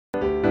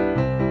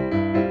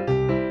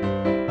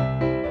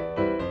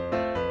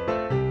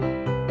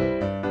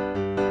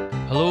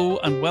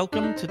and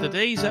welcome to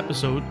today's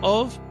episode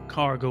of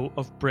Cargo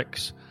of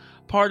Bricks,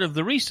 part of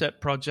the Reset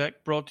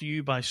Project brought to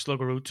you by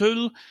Slugger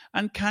O'Toole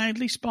and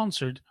kindly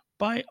sponsored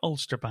by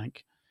Ulster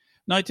Bank.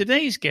 Now,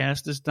 today's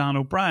guest is Dan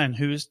O'Brien,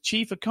 who is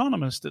Chief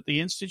Economist at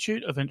the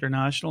Institute of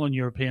International and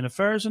European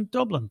Affairs in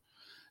Dublin.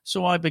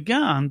 So I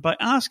began by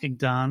asking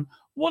Dan,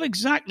 what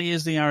exactly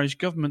is the Irish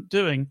government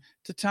doing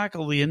to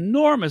tackle the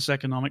enormous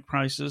economic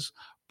crisis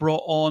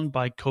brought on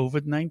by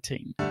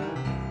COVID-19?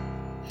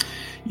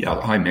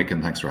 Yeah, hi Mick,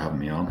 and thanks for having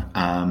me on.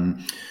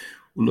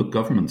 Well, look,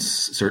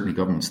 certainly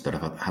governments that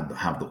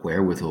have the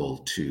wherewithal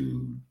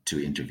to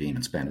intervene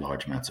and spend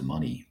large amounts of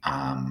money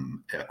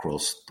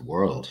across the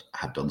world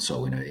have done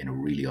so in a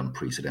really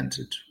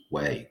unprecedented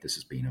way. This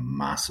has been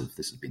sort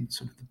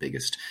of the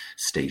biggest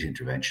state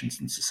intervention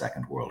since the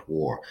Second World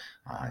War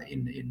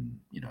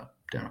in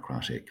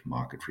democratic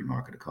free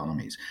market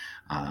economies,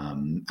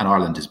 and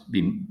Ireland has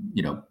been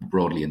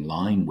broadly in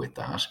line with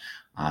that.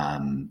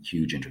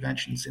 Huge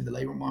interventions in the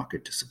labour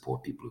market to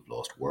support people who've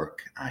lost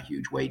work, a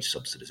huge wage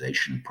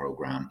subsidisation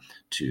programme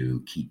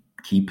to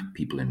keep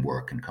people in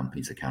work and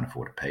companies that can't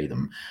afford to pay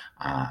them,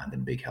 and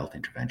then big health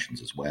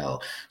interventions as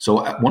well. So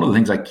one of the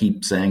things I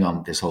keep saying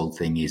on this whole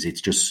thing is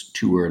it's just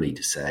too early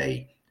to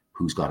say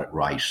who's got it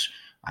right,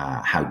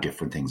 how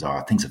different things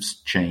are. Things have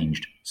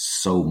changed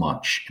so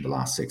much in the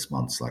last 6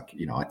 months. I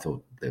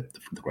thought the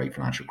great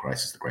financial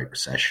crisis, the Great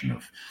Recession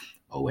of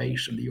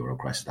 2008 and the Euro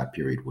crisis, that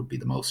period would be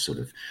the most sort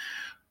of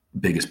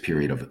biggest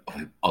period of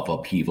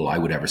upheaval I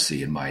would ever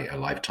see in my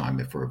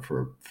lifetime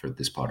for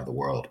this part of the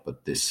world.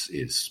 But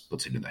this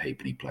puts it in the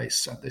halfpenny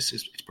place, and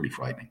it's pretty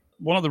frightening.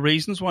 One of the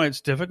reasons why it's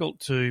difficult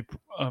to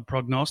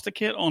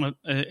prognosticate on it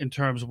in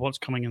terms of what's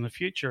coming in the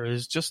future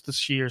is just the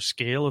sheer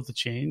scale of the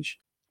change.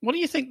 What do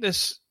you think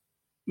this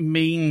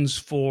means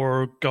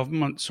for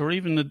governments or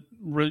even the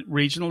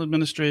regional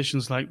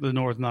administrations like the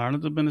Northern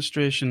Ireland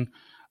administration?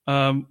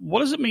 What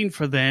does it mean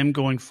for them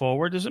going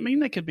forward? Does it mean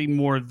they could be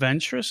more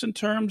adventurous in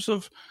terms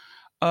of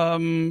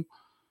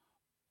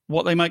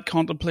what they might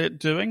contemplate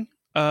doing,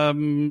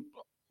 or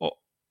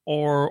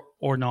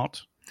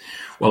not?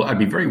 Well, I'd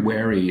be very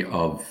wary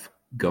of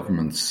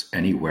governments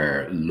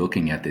anywhere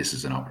looking at this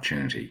as an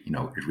opportunity.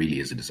 It really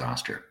is a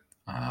disaster,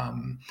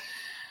 and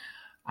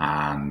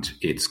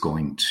it's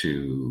going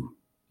to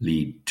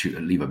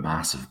leave a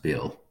massive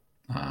bill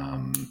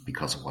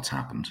because of what's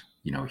happened.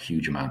 A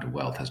huge amount of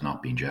wealth has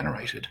not been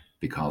generated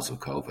because of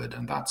COVID.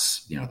 And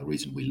that's, the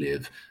reason we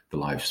live the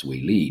lives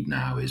we lead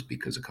now is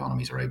because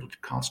economies are able to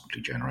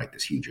constantly generate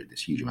this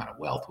huge amount of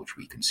wealth, which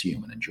we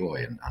consume and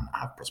enjoy and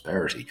have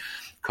prosperity.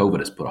 COVID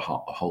has put a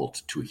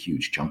halt to a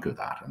huge chunk of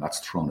that. And that's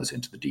thrown us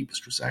into the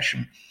deepest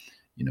recession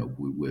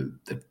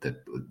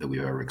that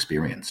we've ever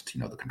experienced.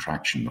 The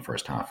contraction in the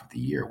first half of the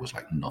year was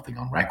like nothing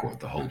on record.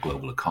 The whole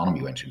global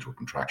economy went into a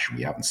contraction.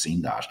 We haven't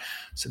seen that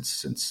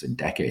since in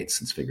decades,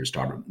 since figures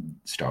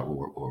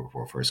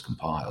were first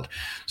compiled.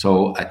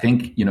 So I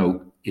think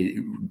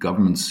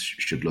governments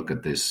should look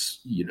at this.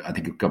 I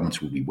think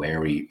governments will be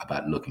wary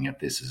about looking at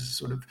this as a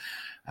sort of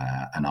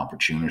an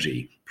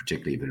opportunity,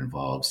 particularly if it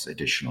involves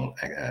additional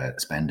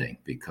spending,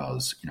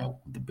 because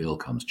the bill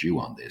comes due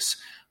on this.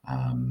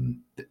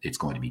 It's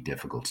going to be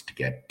difficult to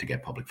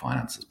get public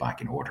finances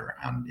back in order,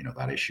 and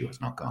that issue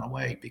has not gone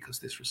away because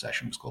this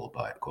recession was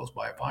caused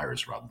by a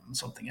virus rather than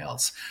something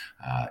else.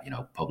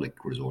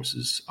 Public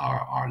resources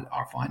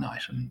are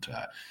finite, and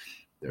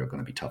there are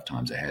going to be tough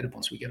times ahead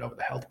once we get over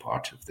the health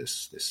part of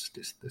this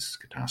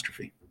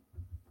catastrophe.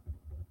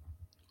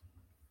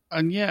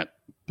 And yet,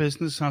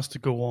 business has to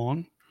go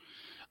on.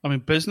 I mean,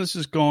 business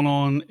has gone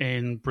on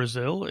in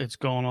Brazil. It's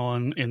gone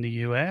on in the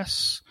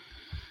US.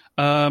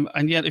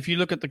 And yet, if you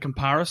look at the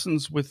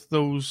comparisons with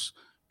those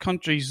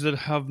countries that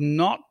have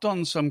not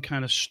done some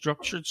kind of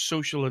structured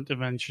social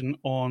intervention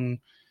on,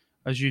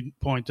 as you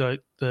point out,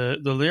 the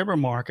labour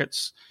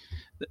markets,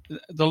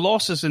 the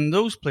losses in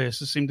those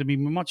places seem to be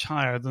much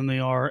higher than they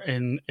are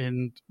in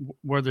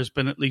where there's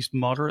been at least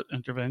moderate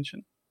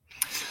intervention.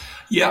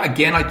 Yeah,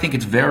 again, I think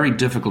it's very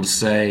difficult to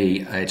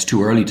say. It's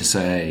too early to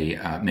say,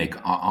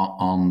 Mick,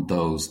 on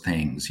those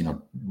things.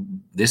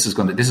 This is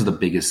the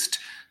biggest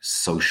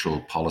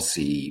social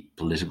policy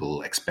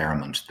political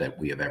experiment that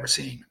we have ever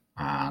seen.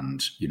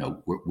 And,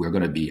 we're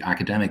going to be,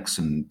 academics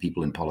and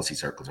people in policy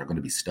circles are going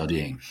to be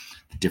studying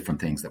the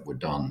different things that were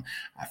done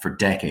for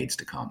decades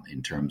to come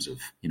in terms of,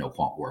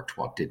 what worked,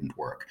 what didn't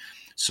work.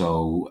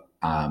 So,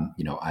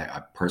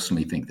 I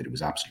personally think that it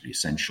was absolutely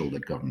essential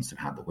that governments that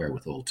had the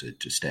wherewithal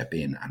to step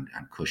in and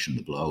cushion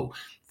the blow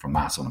from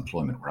mass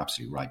unemployment were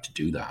absolutely right to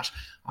do that.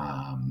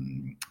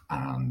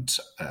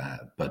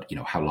 But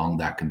how long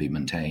that can be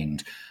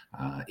maintained,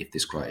 if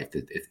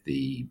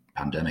the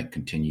pandemic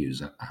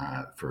continues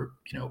for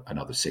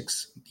another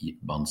 6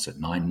 months,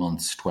 9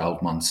 months,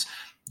 12 months,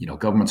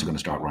 governments are going to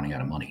start running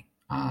out of money,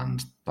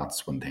 and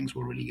that's when things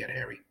will really get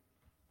hairy.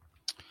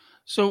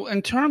 So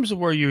in terms of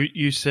where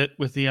you sit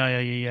with the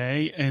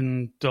IIEA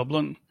in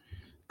Dublin,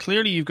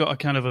 clearly you've got a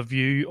kind of a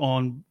view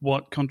on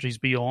what countries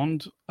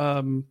beyond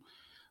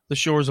the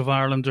shores of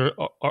Ireland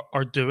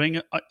are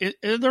doing.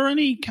 Are there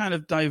any kind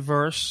of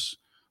diverse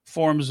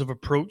forms of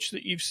approach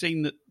that you've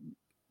seen that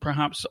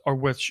perhaps are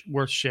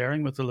worth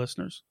sharing with the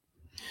listeners?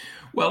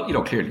 Well,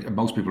 clearly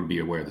most people will be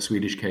aware of the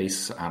Swedish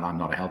case, and I'm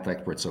not a health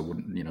expert, so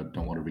wouldn't,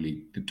 don't want to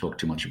really talk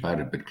too much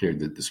about it. But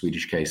clearly, the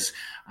Swedish case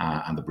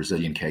and the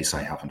Brazilian case,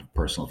 I happen to have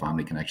personal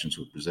family connections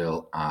with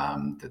Brazil.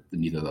 That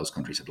neither of those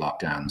countries had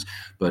lockdowns.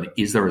 But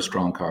is there a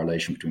strong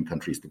correlation between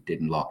countries that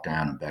didn't lock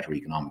down and better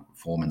economic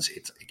performance?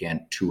 It's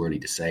again too early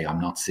to say.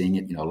 I'm not seeing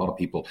it. A lot of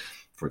people,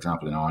 for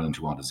example, in Ireland,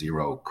 who want a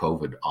zero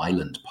COVID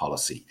island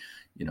policy,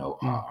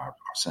 are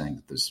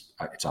saying that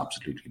it's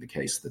absolutely the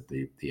case that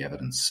the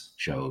evidence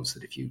shows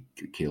that if you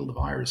kill the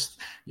virus,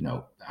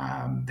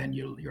 then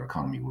your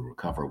economy will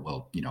recover.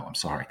 Well, I'm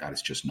sorry, that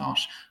is just not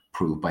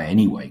proved by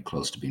any way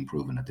close to being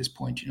proven at this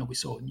point. We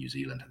saw New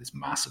Zealand had this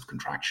massive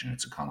contraction in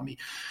its economy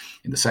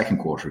in the second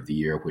quarter of the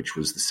year, which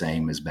was the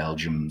same as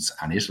Belgium's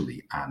and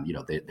Italy. And,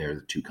 they're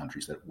the two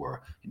countries that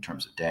were, in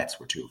terms of deaths,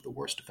 were two of the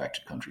worst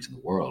affected countries in the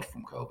world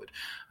from COVID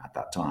at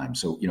that time.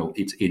 So,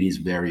 it is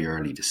very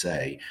early to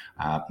say.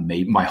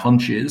 My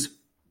hunch is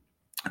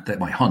that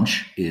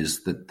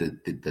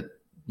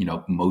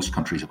most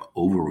countries have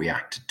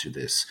overreacted to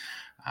this.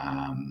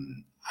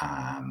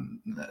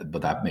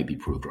 But that may be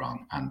proved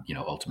wrong. And,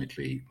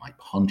 ultimately, my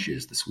hunch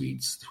is the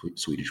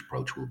Swedish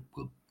approach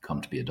will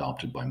come to be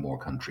adopted by more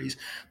countries.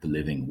 The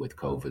living with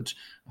COVID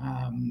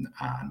and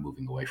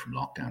moving away from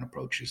lockdown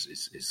approaches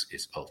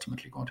is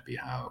ultimately going to be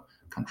how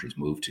countries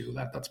move to.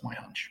 That's my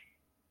hunch.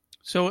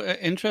 So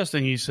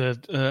interesting, you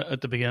said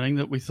at the beginning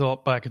that we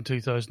thought back in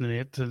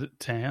 2008 to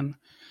 10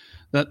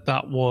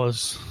 that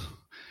was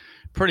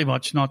pretty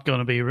much not going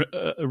to be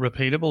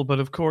repeatable. But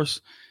of course,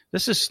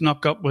 this has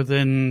snuck up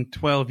within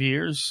 12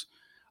 years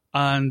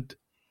and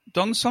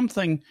done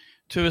something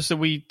to us that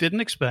we didn't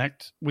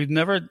expect. We've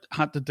never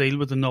had to deal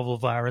with a novel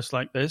virus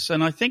like this.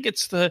 And I think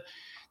it's to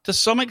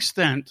some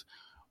extent,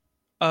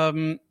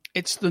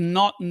 it's the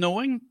not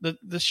knowing,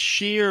 the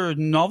sheer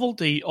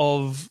novelty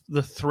of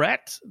the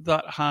threat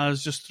that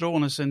has just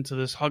thrown us into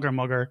this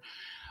hugger-mugger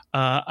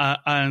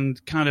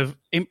and kind of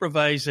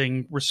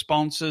improvising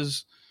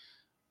responses,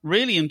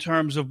 really in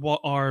terms of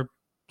what our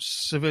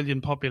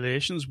civilian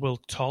populations will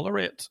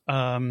tolerate.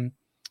 And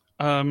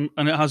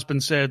it has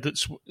been said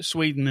that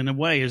Sweden, in a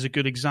way, is a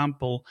good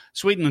example.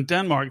 Sweden and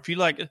Denmark, if you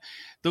like,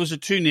 those are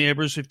two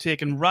neighbours who've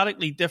taken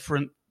radically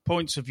different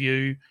points of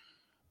view,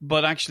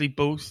 but actually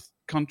both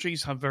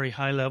countries have very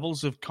high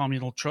levels of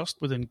communal trust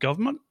within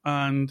government,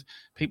 and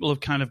people have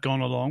kind of gone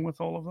along with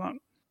all of that.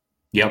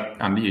 Yep,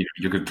 and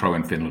you could throw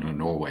in Finland and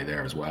Norway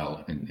there as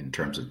well in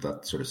terms of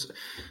that sort of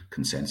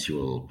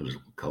consensual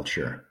political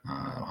culture,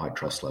 high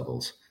trust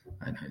levels.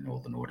 And I know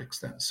the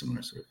Nordics, that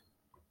similar sort of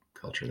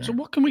culture there. So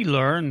what can we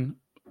learn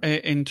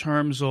in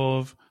terms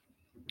of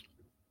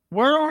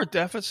where are our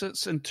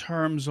deficits in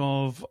terms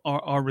of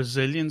our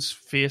resilience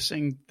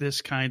facing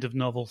this kind of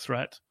novel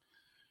threat?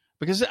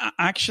 Because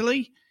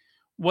actually,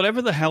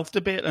 whatever the health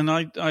debate, and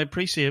I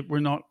appreciate we're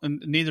not,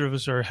 and neither of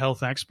us are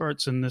health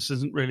experts, and this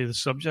isn't really the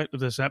subject of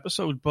this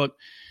episode, but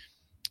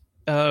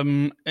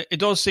it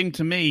does seem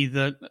to me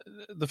that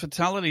the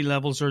fatality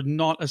levels are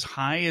not as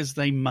high as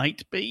they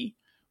might be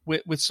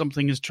with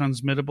something as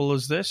transmittable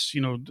as this.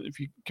 If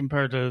you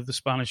compare to the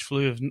Spanish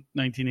flu of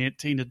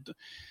 1918,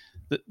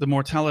 the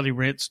mortality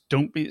rates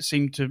don't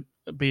seem to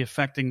be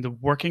affecting the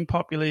working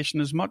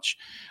population as much.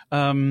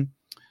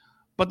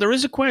 But there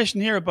is a question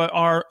here about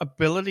our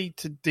ability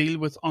to deal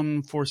with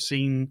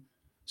unforeseen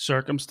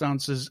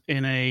circumstances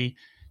in a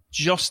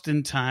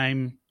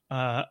just-in-time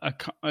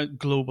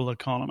global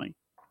economy.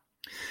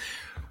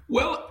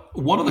 Well,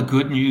 one of the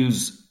good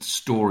news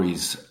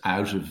stories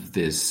out of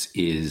this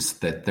is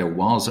that there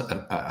was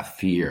a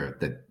fear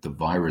that the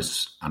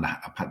virus and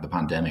the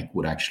pandemic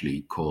would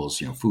actually cause,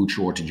 food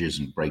shortages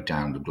and break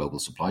down the global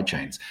supply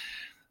chains.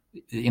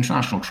 The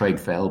international trade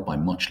fell by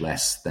much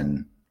less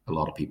than a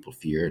lot of people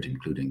feared,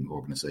 including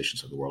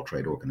organizations of the World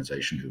Trade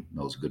Organization, who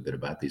knows a good bit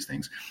about these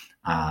things.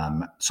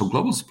 So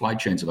global supply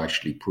chains have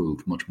actually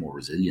proved much more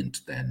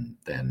resilient than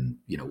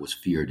was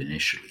feared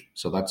initially.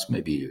 So that's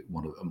maybe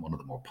one of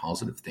the more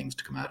positive things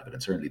to come out of it.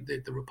 And certainly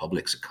the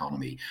Republic's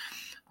economy,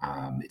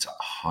 it's a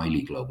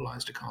highly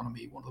globalized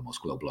economy, one of the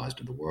most globalized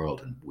in the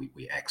world, and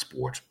we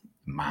export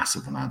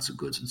massive amounts of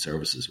goods and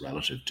services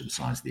relative to the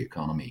size of the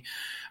economy.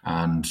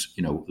 And,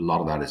 a lot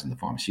of that is in the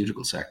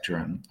pharmaceutical sector.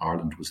 And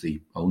Ireland was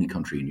the only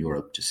country in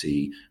Europe to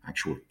see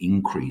actual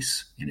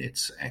increase in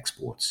its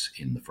exports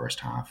in the first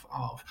half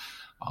of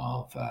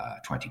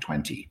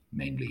 2020,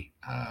 mainly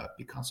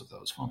because of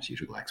those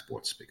pharmaceutical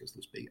exports, because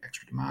there's big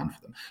extra demand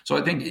for them. So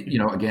I think,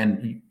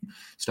 again,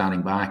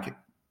 standing back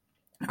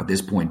at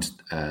this point,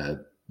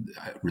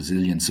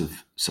 resilience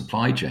of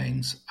supply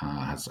chains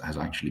has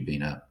actually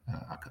been a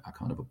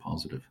kind of a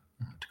positive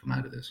to come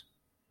out of this.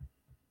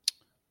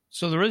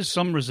 So there is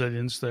some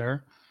resilience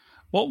there.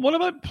 What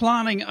about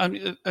planning?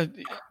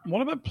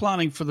 What about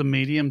planning for the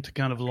medium to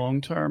kind of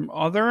long term?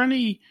 Are there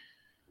any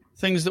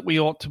things that we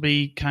ought to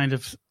be kind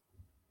of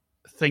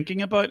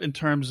thinking about in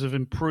terms of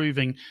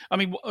improving? I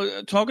mean,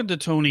 talking to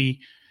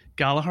Tony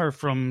Gallagher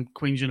from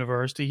Queen's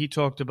University, he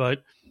talked about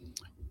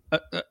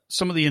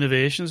some of the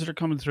innovations that are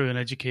coming through in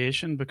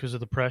education because of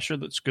the pressure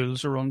that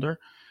schools are under.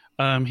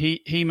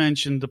 He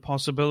mentioned the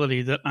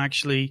possibility that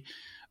actually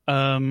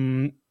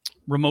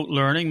remote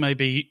learning may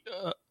be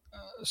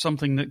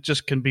something that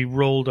just can be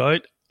rolled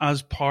out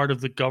as part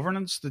of the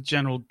governance, the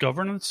general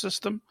governance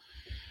system.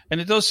 And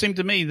it does seem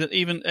to me that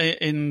even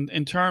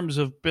in terms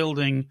of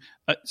building,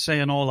 say,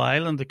 an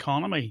all-island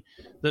economy,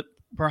 that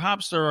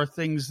perhaps there are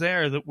things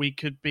there that we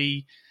could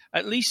be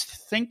at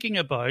least thinking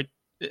about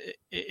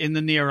in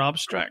the near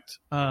abstract,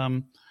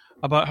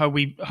 about how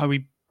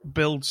we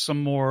build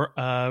some more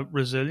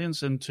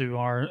resilience into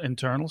our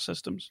internal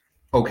systems.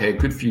 Okay, a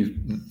good few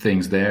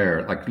things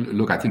there. Like,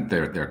 look, I think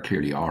there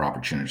clearly are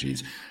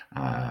opportunities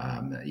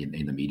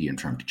in the medium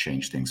term to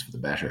change things for the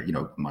better. You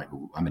know,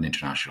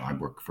 I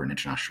work for an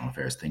international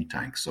affairs think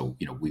tank, so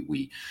you know,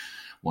 we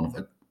one of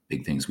the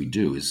big things we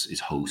do is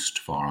host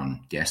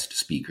foreign guest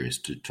speakers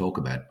to talk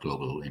about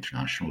global,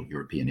 international,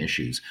 European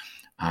issues,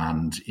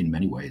 and in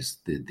many ways,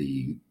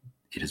 the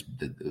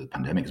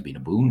pandemic has been a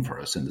boon for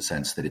us in the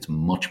sense that it's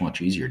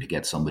much easier to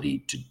get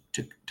somebody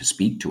to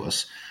speak to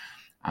us.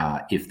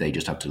 If they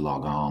just have to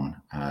log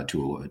on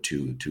to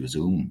a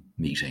Zoom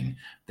meeting,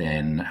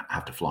 then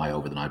have to fly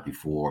over the night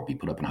before, be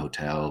put up in a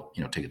hotel,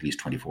 you know, take at least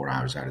 24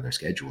 hours out of their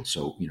schedule.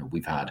 So, you know,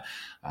 we've had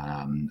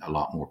a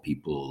lot more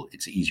people.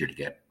 It's easier to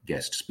get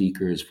guest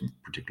speakers from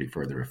particularly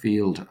further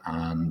afield,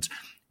 and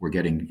we're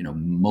getting, you know,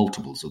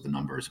 multiples of the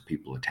numbers of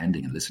people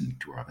attending and listening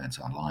to our events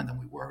online than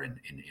we were in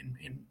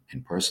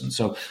person.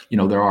 So, you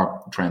know, there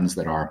are trends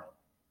that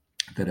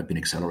have been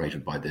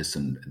accelerated by this,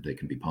 and they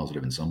can be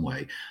positive in some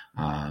way.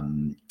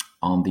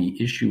 On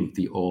the issue of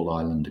the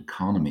all-island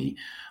economy,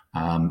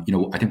 you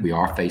know, I think we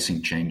are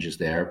facing changes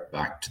there.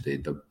 Back to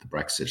the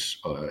Brexit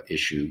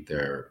issue,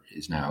 there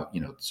is now, you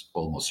know, it's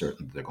almost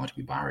certain that there are going to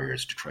be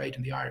barriers to trade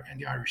in the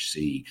Irish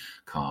Sea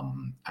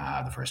come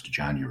the 1st of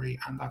January,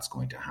 and that's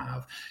going to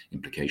have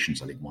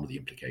implications. I think one of the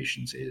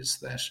implications is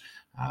that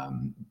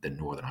the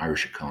Northern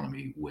Irish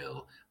economy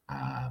will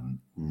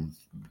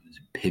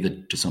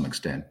pivot to some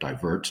extent,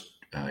 divert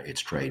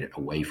its trade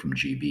away from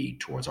GB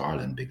towards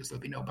Ireland, because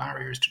there'll be no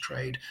barriers to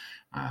trade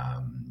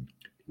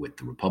with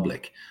the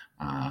Republic.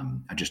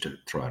 And just to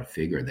throw out a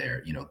figure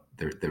there, you know,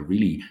 there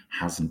really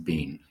hasn't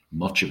been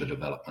much of a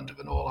development of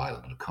an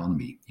all-island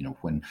economy. You know,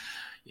 when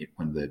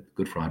the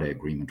Good Friday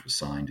Agreement was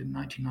signed in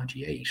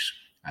 1998,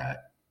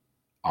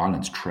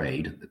 Ireland's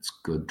trade, that's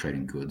good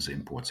trading goods,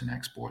 imports and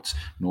exports,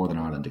 Northern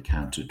Ireland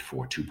accounted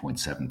for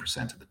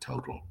 2.7% of the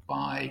total.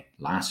 By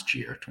last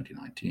year,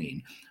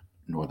 2019,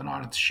 Northern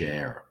Ireland's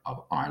share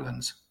of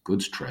Ireland's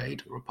goods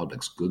trade, the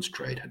Republic's goods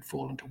trade, had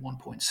fallen to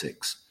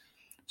 1.6.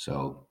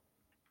 So,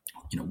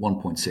 you know,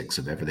 1.6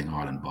 of everything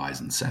Ireland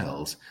buys and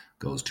sells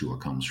goes to or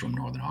comes from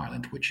Northern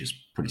Ireland, which is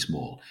pretty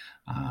small.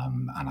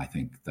 And I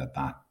think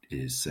that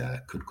is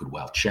could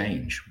well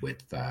change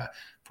with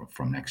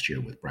from next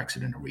year with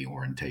Brexit and a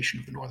reorientation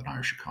of the Northern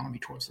Irish economy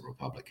towards the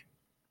Republic.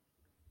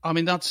 I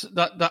mean, that's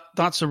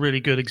a really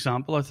good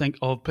example, I think,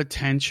 of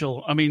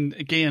potential. I mean,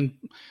 again,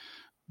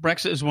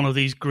 Brexit is one of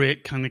these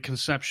great kind of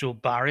conceptual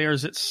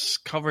barriers. It's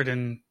covered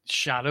in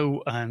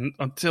shadow, and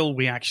until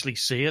we actually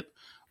see it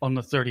on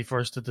the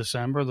 31st of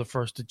December, the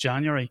 1st of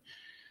January,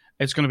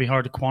 it's going to be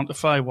hard to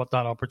quantify what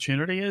that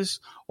opportunity is,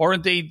 or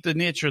indeed the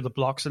nature of the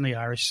blocks in the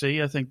Irish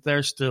Sea. I think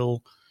they're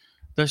still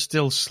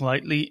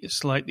slightly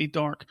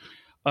dark.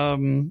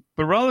 But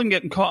rather than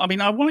getting caught, I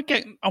mean, I want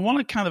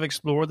to kind of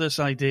explore this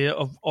idea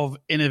of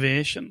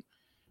innovation,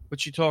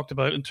 which you talked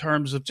about in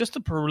terms of just the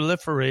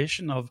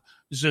proliferation of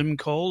Zoom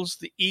calls,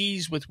 the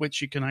ease with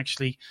which you can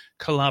actually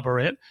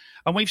collaborate.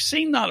 And we've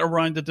seen that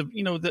around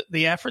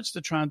the efforts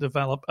to try and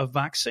develop a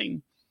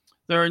vaccine.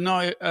 There are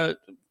now a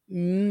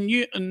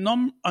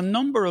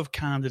number of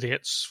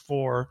candidates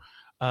for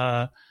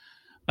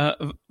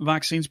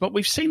vaccines, but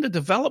we've seen the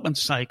development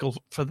cycle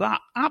for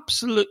that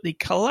absolutely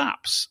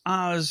collapse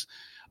as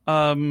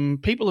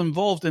people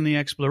involved in the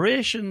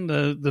exploration,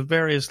 the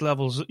various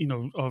levels, you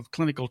know, of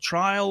clinical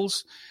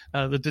trials,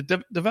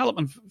 the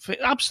development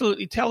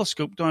absolutely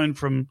telescoped down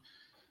from,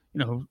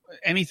 you know,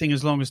 anything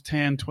as long as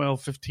 10,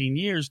 12, 15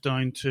 years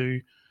down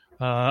to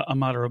a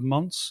matter of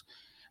months.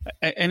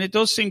 And it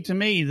does seem to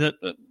me that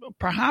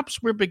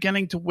perhaps we're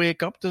beginning to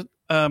wake up to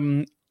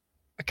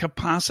a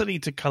capacity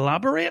to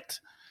collaborate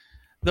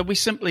that we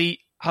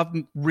simply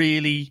haven't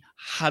really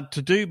had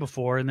to do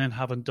before and then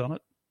haven't done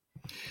it.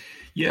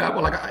 Yeah,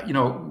 well, like, you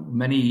know,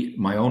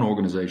 my own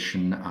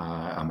organization,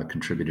 I'm a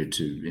contributor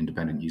to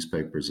independent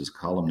newspapers as a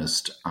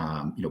columnist.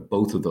 You know,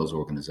 both of those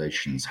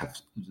organizations have,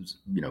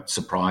 you know,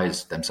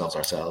 surprised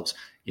ourselves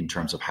in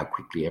terms of how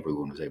quickly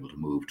everyone was able to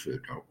move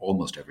to, or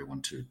almost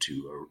everyone to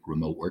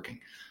remote working.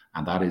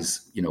 And that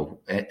is, you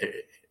know,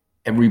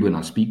 everyone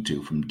I speak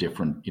to from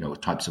different, you know,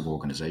 types of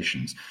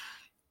organizations,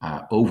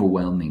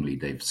 overwhelmingly,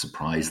 they've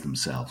surprised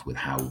themselves with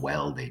how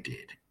well they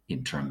did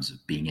in terms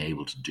of being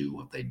able to do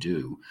what they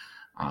do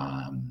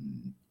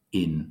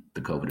in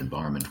the COVID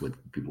environment with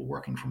people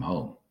working from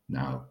home.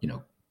 Now, you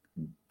know,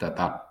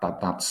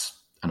 that's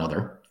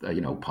another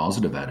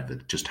positive out of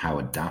it, just how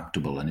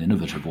adaptable and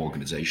innovative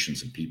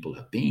organizations and people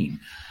have been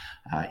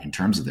in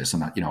terms of this.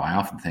 And I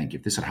often think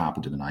if this had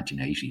happened in the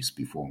 1980s,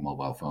 before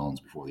mobile phones,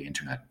 before the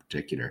internet in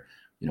particular,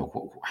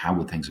 how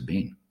would things have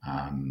been?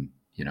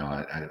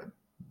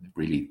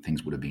 Really,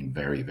 things would have been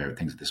very, very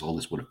all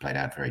this would have played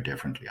out very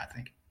differently, I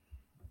think.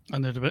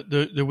 And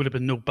there would have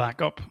been no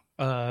backup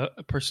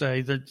per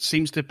se. There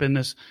seems to have been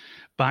this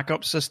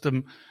backup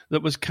system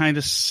that was kind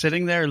of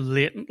sitting there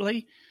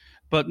latently,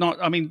 but not.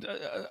 I mean,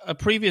 a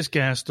previous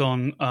guest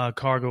on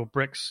Cargo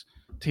Bricks,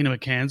 Tina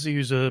McKenzie,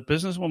 who's a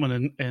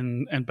businesswoman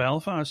in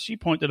Belfast, she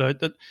pointed out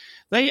that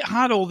they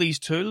had all these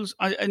tools,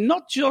 and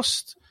not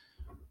just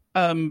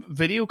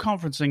video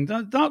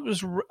conferencing. That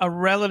was a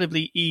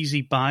relatively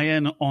easy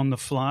buy-in on the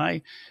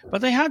fly,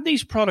 but they had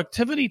these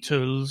productivity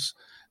tools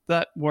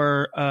that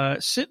were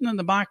sitting in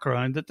the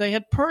background that they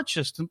had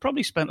purchased and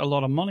probably spent a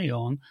lot of money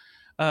on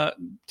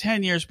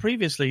 10 years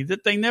previously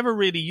that they never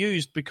really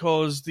used,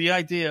 because the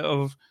idea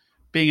of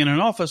being in an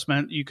office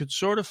meant you could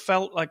sort of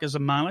felt like as a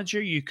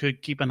manager, you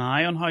could keep an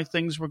eye on how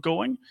things were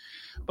going.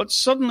 But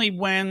suddenly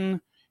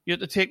when you had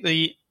to take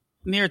the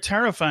near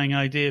terrifying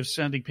idea of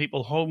sending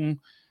people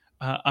home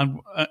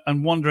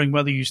and wondering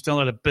whether you still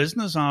had a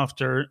business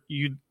after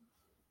you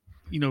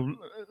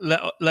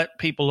let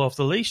people off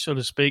the leash, so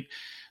to speak,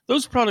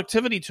 those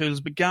productivity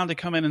tools began to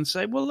come in and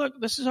say, well, look,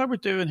 this is how we're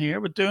doing here.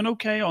 We're doing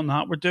okay on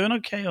that. We're doing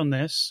okay on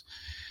this.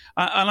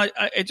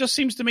 It just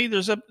seems to me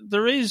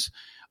there is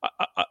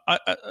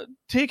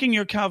taking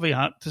your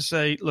caveat to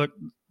say, look,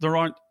 there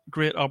aren't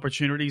great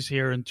opportunities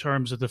here in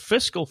terms of the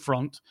fiscal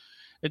front.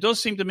 It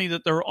does seem to me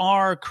that there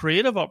are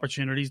creative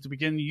opportunities to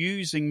begin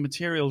using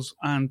materials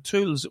and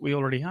tools that we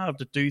already have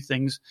to do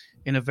things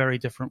in a very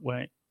different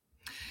way.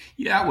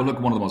 Yeah, well, look,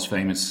 one of the most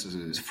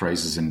famous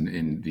phrases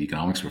in the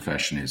economics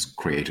profession is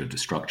creative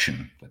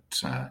destruction.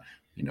 That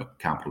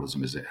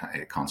capitalism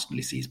it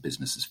constantly sees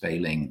businesses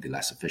failing, the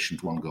less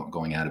efficient one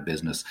going out of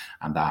business,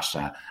 and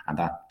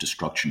that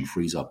destruction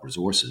frees up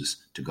resources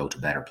to go to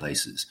better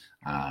places.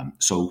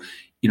 So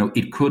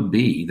it could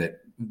be that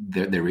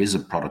there is a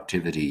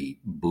productivity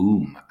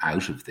boom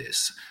out of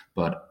this,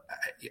 but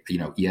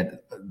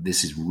yet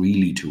this is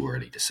really too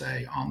early to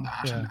say on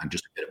that. Yeah. And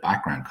just a bit of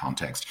background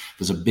context,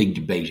 there's a big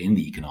debate in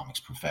the economics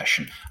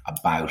profession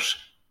about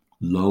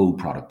low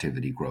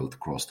productivity growth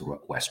across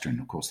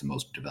the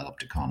most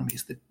developed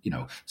economies. That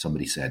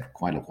somebody said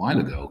quite a while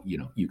ago,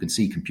 you can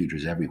see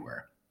computers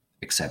everywhere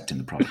except in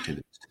the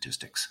productivity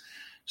statistics.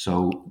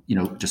 So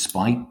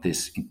despite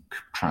this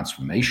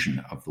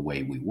transformation of the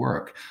way we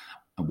work,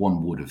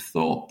 one would have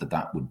thought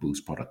that would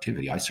boost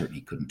productivity. I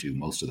certainly couldn't do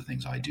most of the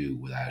things I do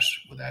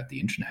without the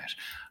internet,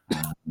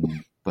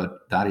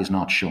 but that is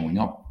not showing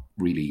up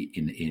really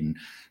in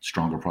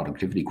stronger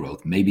productivity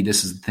growth. Maybe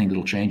this is the thing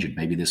that'll change it.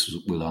 Maybe this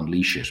will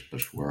unleash it,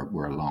 but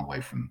we're a long way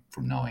from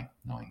knowing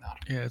that.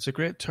 Yeah, it's a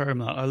great term.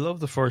 That I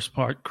love the first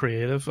part,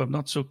 creative. I'm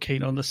not so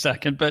keen on the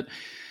second, but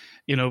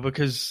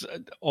because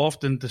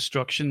often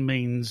destruction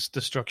means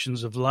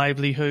destructions of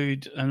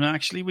livelihood, and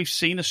actually we've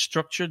seen a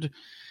structured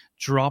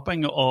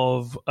dropping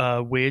of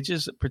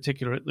wages,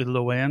 particularly at the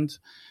low end.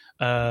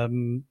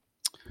 The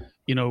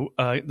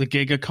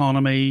gig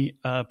economy,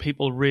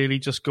 people really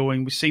just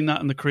going. We've seen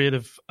that in the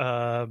creative,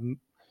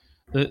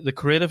 the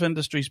creative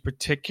industries,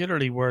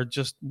 particularly where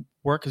just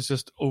work is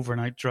just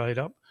overnight dried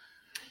up.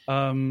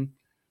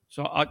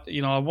 So I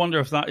wonder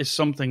if that is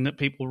something that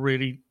people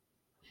really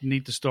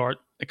need to start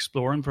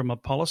exploring from a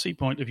policy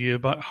point of view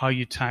about how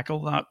you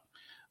tackle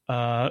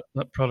that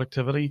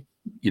productivity.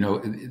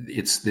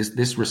 It's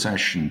this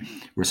recession.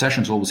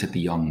 Recessions always hit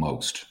the young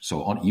most.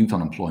 So youth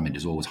unemployment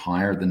is always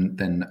higher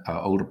than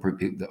older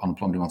people. The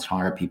unemployment amongst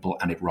higher people,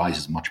 and it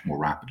rises much more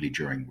rapidly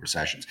during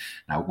recessions.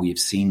 Now we have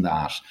seen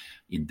that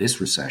in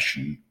this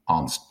recession,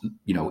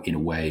 in a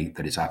way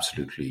that is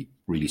absolutely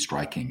really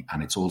striking,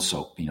 and it's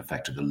also been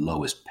affected the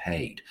lowest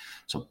paid.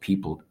 So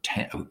people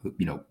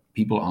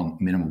on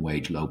minimum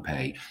wage, low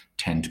pay,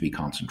 tend to be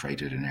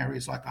concentrated in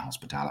areas like the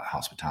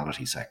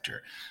hospitality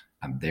sector.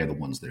 And they're the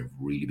ones that have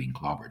really been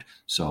clobbered.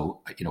 So,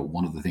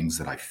 one of the things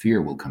that I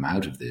fear will come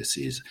out of this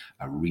is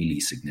a really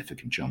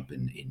significant jump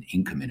in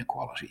income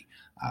inequality,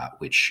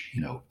 which,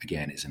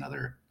 again, is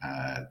another,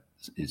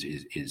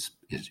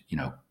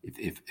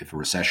 if a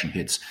recession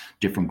hits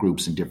different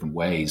groups in different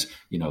ways,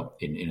 in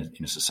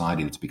a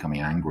society that's becoming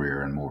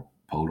angrier and more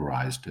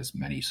polarized, as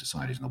many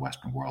societies in the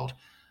Western world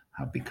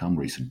have become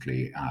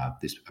recently, a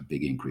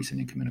big increase in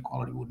income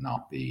inequality would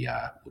not be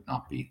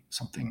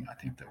something I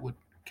think that would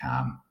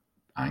calm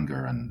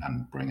anger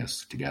and bring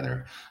us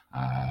together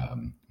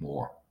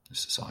more as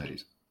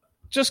societies.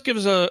 Just give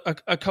us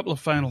a couple of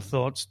final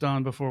thoughts,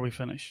 Dan, before we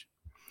finish.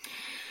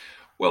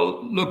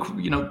 Well, look,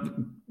 we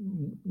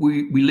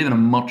live in a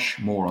much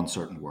more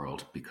uncertain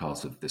world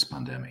because of this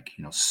pandemic.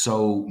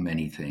 So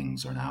many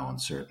things are now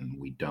uncertain.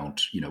 We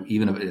don't,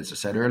 even as I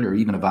said earlier,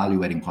 even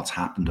evaluating what's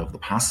happened over the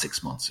past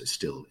 6 months is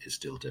still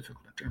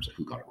difficult in terms of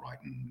who got it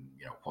right and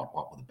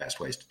what were the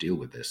best ways to deal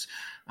with this.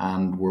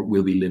 And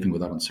we'll be living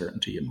with that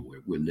uncertainty, and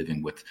we're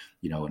living with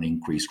an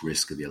increased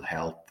risk of ill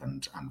health,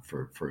 and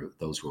for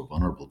those who are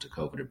vulnerable to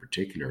COVID in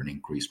particular, an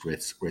increased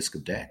risk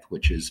of death,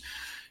 which is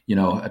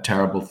a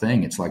terrible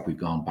thing. It's like we've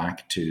gone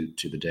back to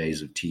the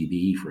days of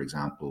TB, for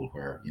example,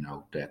 where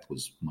death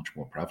was much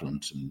more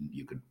prevalent, and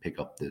you could pick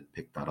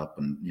that up,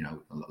 and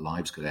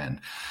lives could end.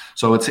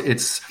 So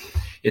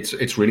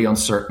it's really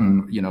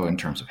uncertain, in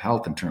terms of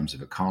health, in terms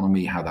of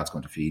economy, how that's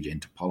going to feed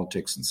into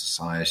politics and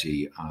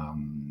society.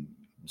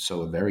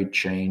 So a very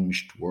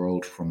changed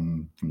world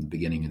from the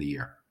beginning of the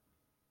year.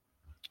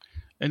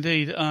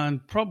 Indeed,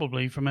 and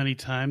probably from any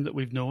time that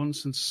we've known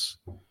since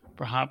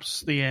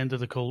perhaps the end of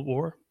the Cold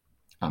War.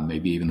 And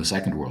maybe even the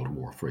Second World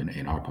War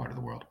in our part of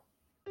the world.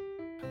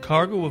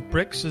 Cargo of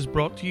Bricks is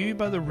brought to you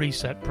by the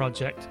Reset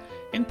Project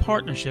in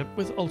partnership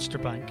with Ulster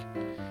Bank,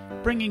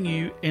 bringing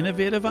you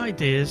innovative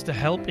ideas to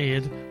help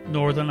aid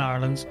Northern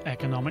Ireland's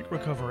economic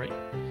recovery.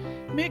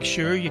 Make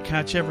sure you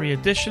catch every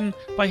edition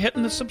by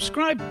hitting the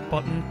subscribe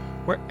button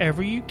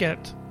wherever you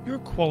get your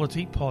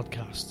quality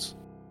podcasts.